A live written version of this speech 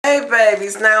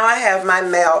babies, now I have my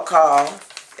mail call.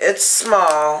 It's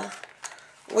small.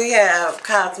 We have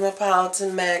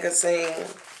Cosmopolitan magazine.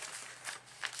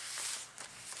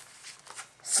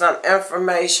 Some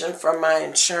information from my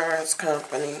insurance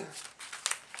company.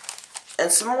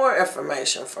 And some more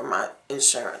information from my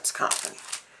insurance company.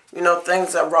 You know,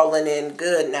 things are rolling in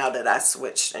good now that I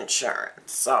switched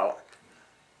insurance. So,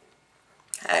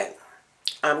 hey,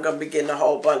 I'm going to be getting a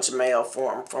whole bunch of mail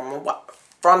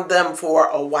from them for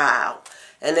a while.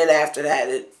 And then after that,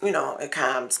 it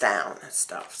calms down and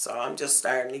stuff. So I'm just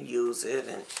starting to use it.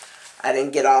 And I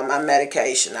didn't get all my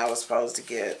medication I was supposed to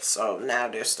get. So now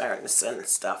they're starting to send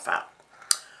stuff out.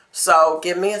 So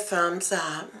give me a thumbs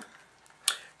up,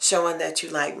 showing that you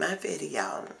like my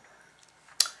video.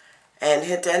 And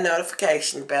hit that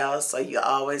notification bell so you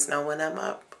always know when I'm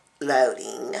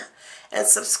uploading. And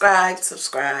subscribe,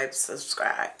 subscribe,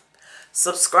 subscribe.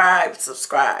 Subscribe,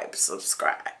 subscribe,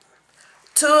 subscribe.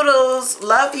 Toodles.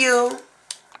 Love you.